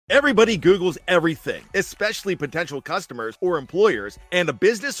Everybody Googles everything, especially potential customers or employers, and a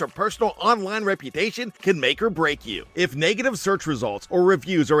business or personal online reputation can make or break you. If negative search results or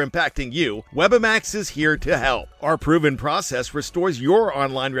reviews are impacting you, Webamax is here to help. Our proven process restores your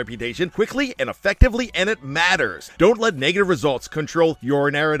online reputation quickly and effectively, and it matters. Don't let negative results control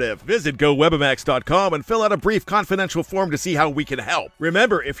your narrative. Visit GoWebamax.com and fill out a brief confidential form to see how we can help.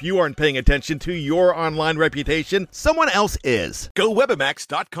 Remember, if you aren't paying attention to your online reputation, someone else is.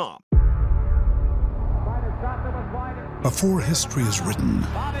 GoWebamax.com. Before history is written,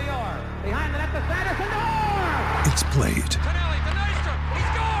 it's played.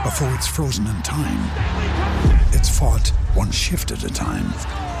 Before it's frozen in time, it's fought one shift at a time.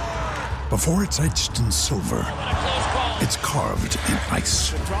 Before it's etched in silver, it's carved in ice.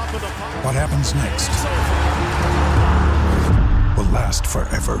 What happens next will last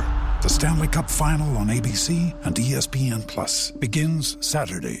forever. The Stanley Cup Final on ABC and ESPN Plus begins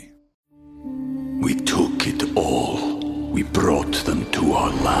Saturday. We took it all. We brought them to our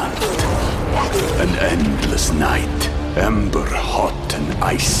land. An endless night, ember hot and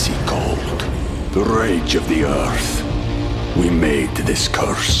icy cold. The rage of the earth. We made this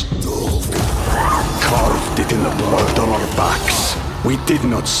curse. Carved it in the blood on our backs. We did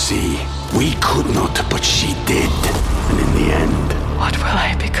not see. We could not, but she did. And in the end... What will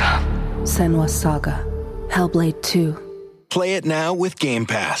I become? Senua's Saga. Hellblade 2. Play it now with Game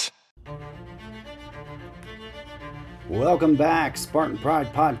Pass. Welcome back, Spartan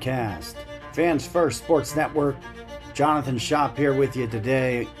Pride Podcast. Fans First Sports Network. Jonathan Shop here with you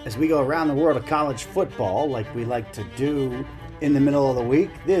today as we go around the world of college football like we like to do in the middle of the week.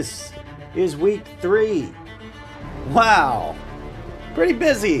 This is week 3. Wow. Pretty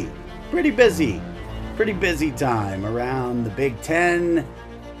busy time around the Big Ten,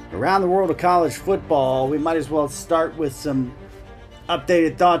 around the world of college football. We might as well start with some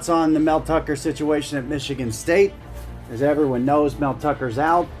updated thoughts on the Mel Tucker situation at Michigan State. As everyone knows, Mel Tucker's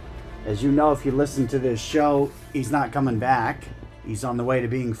out. As you know, if you listen to this show, he's not coming back. He's on the way to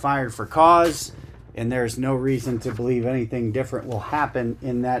being fired for cause, and there's no reason to believe anything different will happen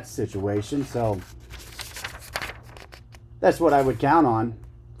in that situation. So that's what I would count on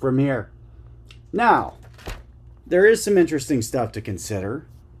from here. Now, there is some interesting stuff to consider.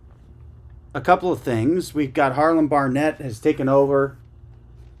 A couple of things. We've got Harlan Barnett has taken over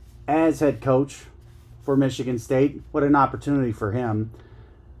as head coach for Michigan State. What an opportunity for him.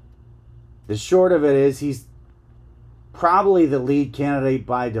 The short of it is he's probably the lead candidate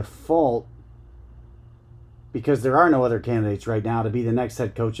by default because there are no other candidates right now to be the next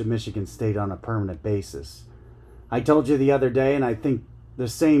head coach of Michigan State on a permanent basis. I told you the other day, and I think the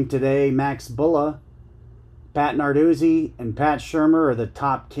same today, Max Bulla, Pat Narduzzi, and Pat Shurmur are the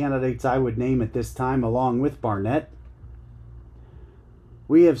top candidates I would name at this time, along with Barnett.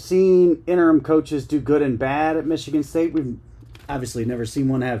 We have seen interim coaches do good and bad at Michigan State. We've obviously never seen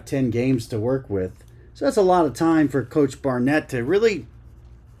one have 10 games to work with. So that's a lot of time for Coach Barnett to really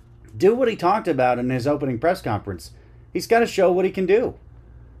do what he talked about in his opening press conference. He's got to show what he can do.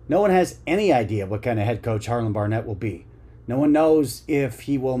 No one has any idea what kind of head coach Harlan Barnett will be. No one knows if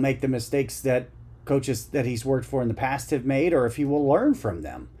he will make the mistakes that coaches that he's worked for in the past have made or if he will learn from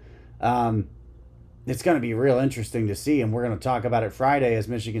them. It's going to be real interesting to see, and we're going to talk about it Friday as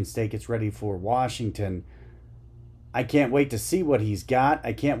Michigan State gets ready for Washington. I can't wait to see what he's got.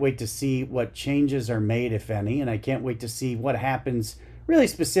 I can't wait to see what changes are made, if any, and I can't wait to see what happens really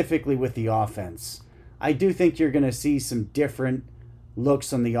specifically with the offense. I do think you're going to see some different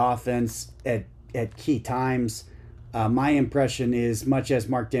looks on the offense at key times. My impression is, much as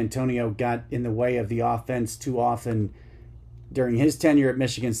Mark D'Antonio got in the way of the offense too often during his tenure at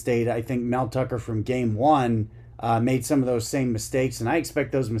Michigan State, I think Mel Tucker from game one made some of those same mistakes, and I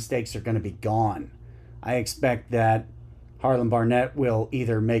expect those mistakes are going to be gone. I expect that Harlan Barnett will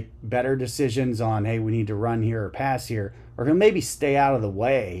either make better decisions on, hey, we need to run here or pass here, or he'll maybe stay out of the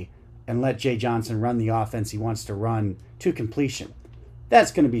way and let Jay Johnson run the offense he wants to run to completion.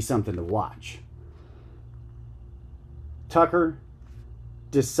 That's going to be something to watch. Tucker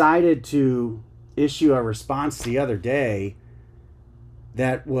decided to issue a response the other day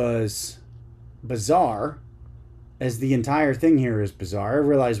that was bizarre, as the entire thing here is bizarre. I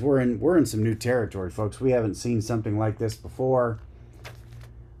realize we're in some new territory, folks. We haven't seen something like this before.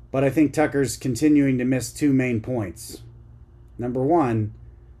 But I think Tucker's continuing to miss two main points. Number one,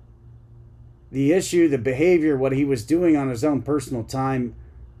 the issue, the behavior, what he was doing on his own personal time,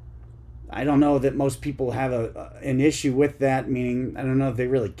 I don't know that most people have an issue with that, meaning I don't know if they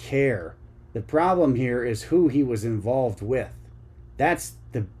really care. The problem here is who he was involved with. That's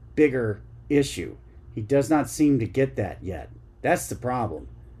the bigger issue. He does not seem to get that yet. That's the problem.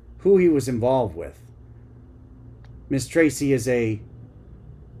 who he was involved with. Miss Tracy is a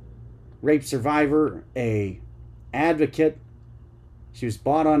rape survivor, a advocate. She was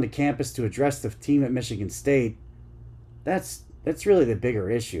brought onto campus to address the team at Michigan State. That's really the bigger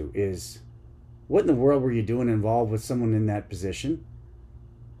issue, is what in the world were you doing involved with someone in that position?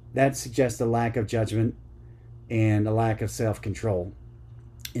 That suggests a lack of judgment and a lack of self-control.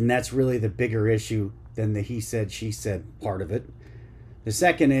 And that's really the bigger issue than the he said, she said part of it. The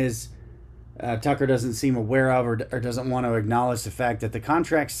second is Tucker doesn't seem aware of or doesn't want to acknowledge the fact that the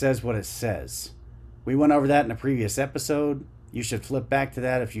contract says what it says. We went over that in a previous episode. You should flip back to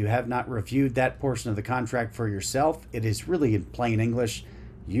that if you have not reviewed that portion of the contract for yourself. It is really in plain English.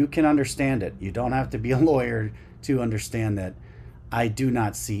 You can understand it. You don't have to be a lawyer to understand that. I do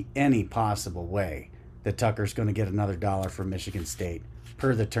not see any possible way that Tucker's going to get another dollar from Michigan State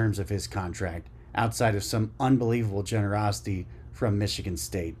per the terms of his contract, outside of some unbelievable generosity from Michigan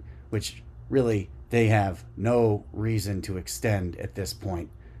State, which really they have no reason to extend at this point.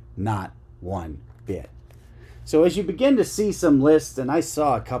 Not one bit. So as you begin to see some lists, and I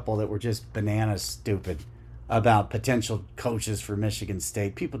saw a couple that were just banana stupid about potential coaches for Michigan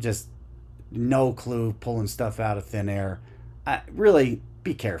State. People just no clue, pulling stuff out of thin air. Really,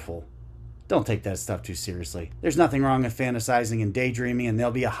 be careful. Don't take that stuff too seriously. There's nothing wrong with fantasizing and daydreaming, and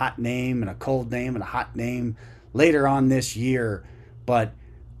there'll be a hot name and a cold name and a hot name later on this year. But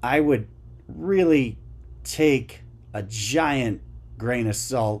I would really take a giant grain of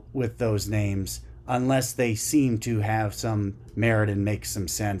salt with those names unless they seem to have some merit and make some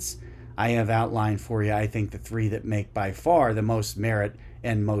sense. I have outlined for you, I think, the three that make by far the most merit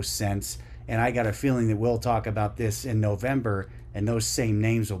and most sense. And I got a feeling that we'll talk about this in November, and those same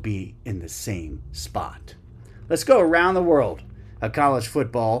names will be in the same spot. Let's go around the world of college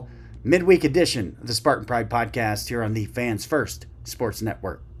football. Midweek edition of the Spartan Pride podcast here on the Fans First Sports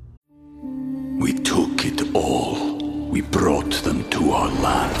Network. We took it all. We brought them to our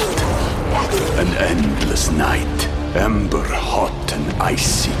land. An endless night, ember hot and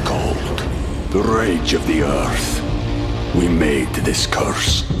icy cold. The rage of the earth. We made this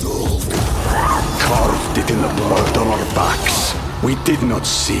curse. Carved it in the blood on our backs. We did not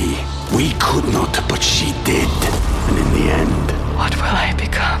see. We could not, but she did. And in the end... What will I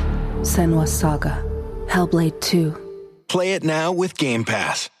become? Senwa Saga. Hellblade 2. Play it now with Game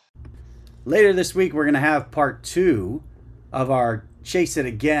Pass. Later this week, we're going to have part 2 of our Chase It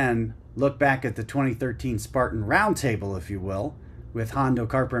Again, look back at the 2013 Spartan Roundtable, if you will, with Hondo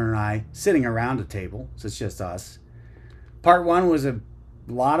Carpenter and I sitting around a table, so it's just us. Part 1 was a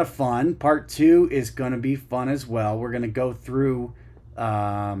lot of fun. Part 2 is going to be fun as well. We're going to go through,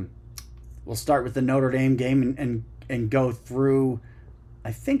 we'll start with the Notre Dame game and go through,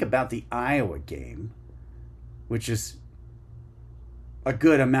 I think, about the Iowa game, which is a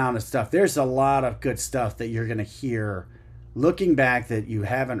good amount of stuff. There's a lot of good stuff that you're going to hear looking back that you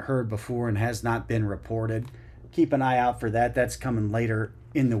haven't heard before and has not been reported. Keep an eye out for that. That's coming later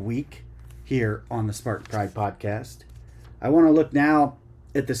in the week here on the Spartan Pride podcast. I want to look now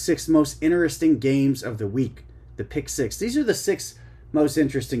at the 6 most interesting games of the week, the Pick 6. These are the 6 most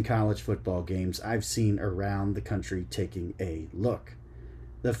interesting college football games I've seen around the country taking a look.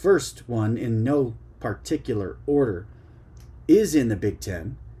 The first one, in no particular order, is in the Big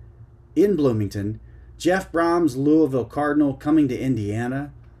Ten, in Bloomington. Jeff Brom's Louisville Cardinal coming to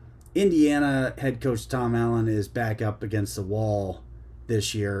Indiana. Indiana head coach Tom Allen is back up against the wall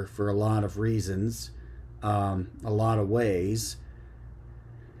this year for a lot of reasons, a lot of ways.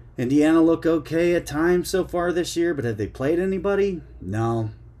 Indiana look okay at times so far this year, but have they played anybody?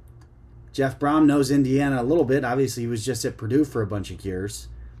 No. Jeff Brom knows Indiana a little bit. Obviously, he was just at Purdue for a bunch of years.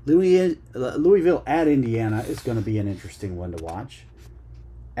 Louisville at Indiana is going to be an interesting one to watch,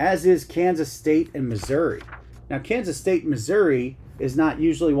 as is Kansas State and Missouri. Now, Kansas State and Missouri is not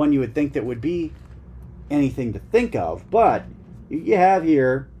usually one you would think that would be anything to think of, but you have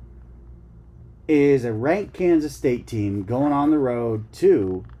here is a ranked Kansas State team going on the road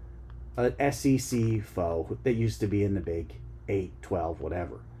to an SEC foe that used to be in the Big 8, 12,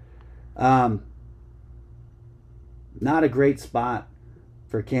 whatever. Not a great spot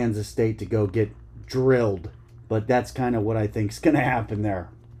for Kansas State to go get drilled, but that's kind of what I think is going to happen there.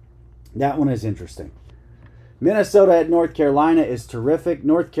 That one is interesting. Minnesota at North Carolina is terrific.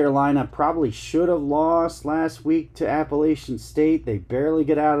 North Carolina probably should have lost last week to Appalachian State. They barely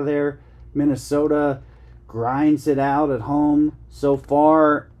get out of there. Minnesota grinds it out at home. So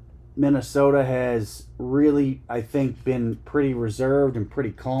far, Minnesota has really, I think, been pretty reserved and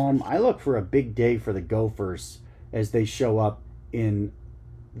pretty calm. I look for a big day for the Gophers as they show up in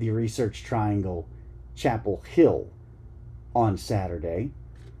the Research Triangle, Chapel Hill on Saturday.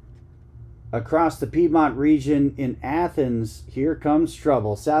 Across the Piedmont region in Athens, here comes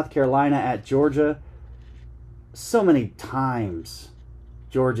trouble. South Carolina at Georgia. So many times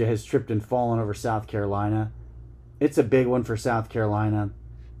Georgia has tripped and fallen over South Carolina. It's a big one for South Carolina.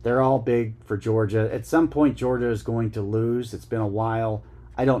 They're all big for Georgia. At some point, Georgia is going to lose. It's been a while.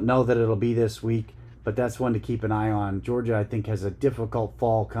 I don't know that it'll be this week, but that's one to keep an eye on. Georgia, I think, has a difficult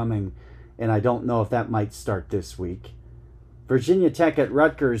fall coming, and I don't know if that might start this week. Virginia Tech at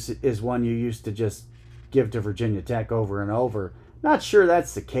Rutgers is one you used to just give to Virginia Tech over and over. Not sure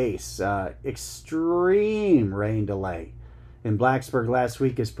that's the case. Extreme rain delay in Blacksburg last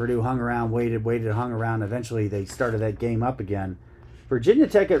week as Purdue hung around, waited, hung around. Eventually they started that game up again. Virginia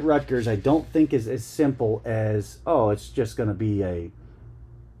Tech at Rutgers I don't think is as simple as, it's just going to be a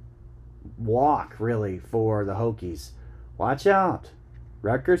walk, really, for the Hokies. Watch out.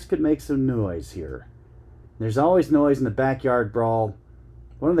 Rutgers could make some noise here. There's always noise in the backyard brawl.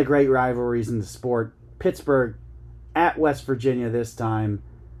 One of the great rivalries in the sport. Pittsburgh at West Virginia this time.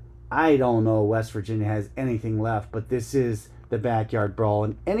 I don't know West Virginia has anything left, but this is the backyard brawl.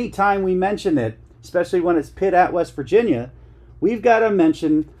 And anytime we mention it, especially when it's Pitt at West Virginia, we've got to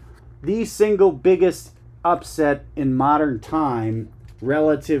mention the single biggest upset in modern time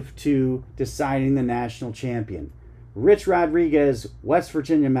relative to deciding the national champion. Rich Rodriguez, West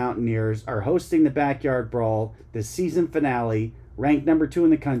Virginia Mountaineers, are hosting the Backyard Brawl, the season finale, ranked number 2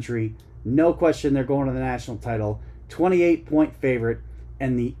 in the country. No question they're going to the national title. 28-point favorite,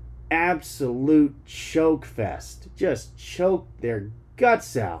 and the absolute choke fest. Just choke their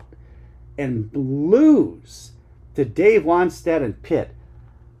guts out and lose to Dave Wanstead and Pitt.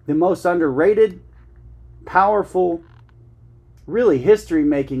 The most underrated, powerful, really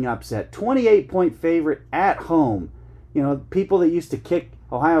history-making upset. 28-point favorite at home. You know, people that used to kick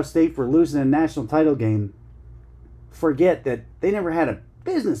Ohio State for losing a national title game forget that they never had a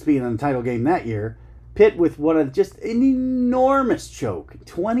business being in a title game that year. Pitt with one of just an enormous choke.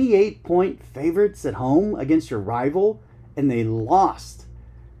 28-point favorites at home against your rival, and they lost.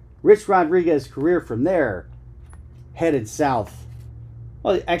 Rich Rodriguez's career from there headed south.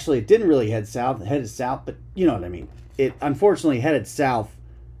 Well, actually, it didn't really head south. It headed south, but you know what I mean. It unfortunately headed south.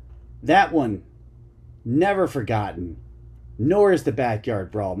 That one, never forgotten. Nor is the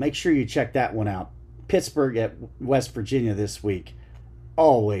Backyard Brawl. Make sure you check that one out. Pittsburgh at West Virginia this week.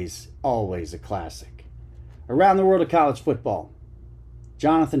 Always, always a classic. Around the world of college football.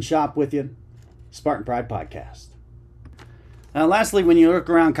 Jonathan Shop with you. Spartan Pride Podcast. Now, lastly, when you look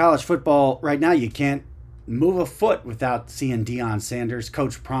around college football right now, you can't move a foot without seeing Deion Sanders,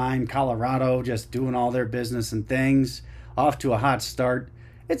 Coach Prime, Colorado, just doing all their business and things. Off to a hot start.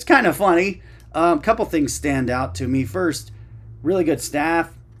 It's kind of funny. A couple things stand out to me. First, really good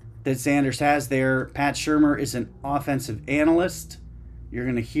staff that Sanders has there. Pat Shurmur is an offensive analyst. You're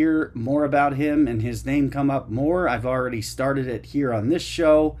going to hear more about him and his name come up more. I've already started it here on this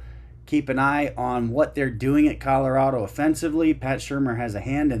show. Keep an eye on what they're doing at Colorado offensively. Pat Shurmur has a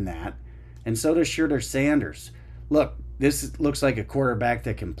hand in that. And so does Shurmur Sanders. Look, this looks like a quarterback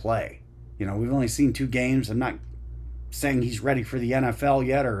that can play. You know, we've only seen 2 games. I'm not saying he's ready for the NFL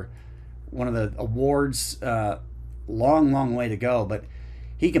yet or one of the awards. Long way to go, but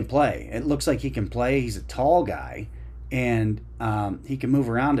he can play. It looks like he can play. He's a tall guy, and he can move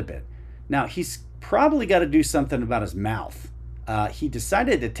around a bit. Now, he's probably got to do something about his mouth. He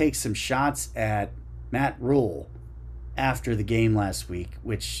decided to take some shots at Matt Rule after the game last week,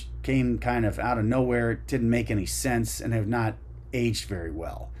 which came kind of out of nowhere. It didn't make any sense and have not aged very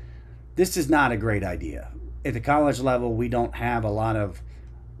well. This is not a great idea. At the college level, we don't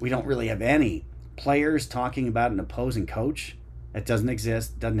really have any players talking about an opposing coach. That doesn't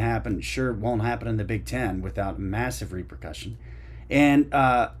exist, doesn't happen. Sure, it won't happen in the Big Ten without massive repercussion. And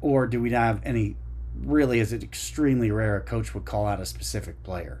or do we have any? Really, is it extremely rare a coach would call out a specific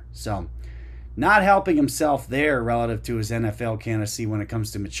player? So, not helping himself there relative to his NFL candidacy when it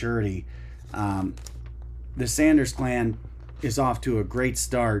comes to maturity. The Sanders clan is off to a great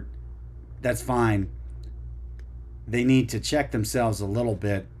start. That's fine. They need to check themselves a little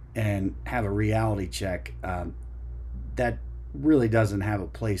bit and have a reality check. That really doesn't have a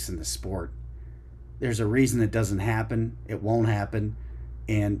place in the sport. There's a reason it doesn't happen. It won't happen.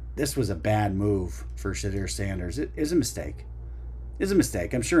 And this was a bad move for Shedeur Sanders. It is a mistake. It's a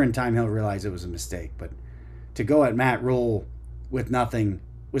mistake. I'm sure in time he'll realize it was a mistake. But to go at Matt Rule with nothing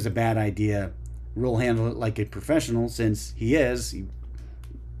was a bad idea. Rule handled it like a professional since he is. He's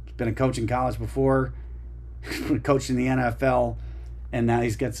been a coach in college before. Coached in the NFL. And now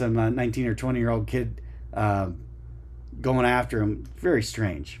he's got some 19 or 20-year-old kid going after him. Very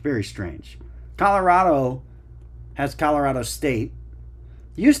strange. Very strange. Colorado has Colorado State.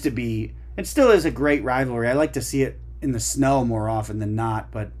 Used to be It still is a great rivalry. I like to see it in the snow more often than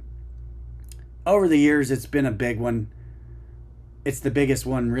not, but over the years it's been a big one. It's the biggest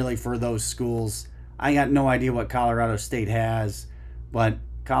one really for those schools. I got no idea what Colorado State has, but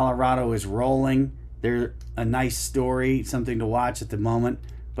Colorado is rolling. They're a nice story, something to watch at the moment.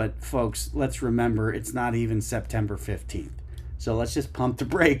 But folks, let's remember it's not even September 15th. So let's just pump the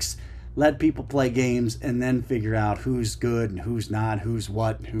brakes, let people play games, and then figure out who's good and who's not, who's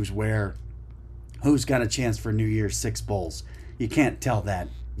what, who's where, who's got a chance for New Year's Six Bowls. You can't tell that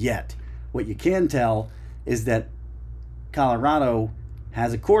yet. What you can tell is that Colorado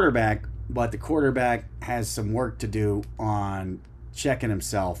has a quarterback, but the quarterback has some work to do on checking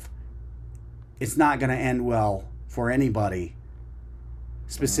himself. It's not going to end well for anybody,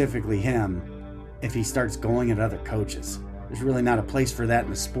 specifically him, if he starts going at other coaches. There's really not a place for that in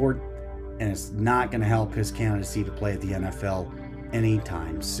the sport, and it's not going to help his candidacy to play at the NFL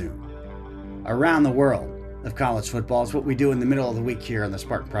anytime soon. Around the world of college football is what we do in the middle of the week here on the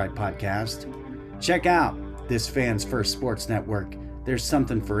Spartan Pride Podcast. Check out this Fans First Sports Network. There's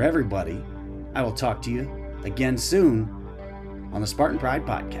something for everybody. I will talk to you again soon on the Spartan Pride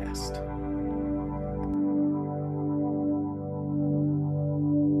Podcast.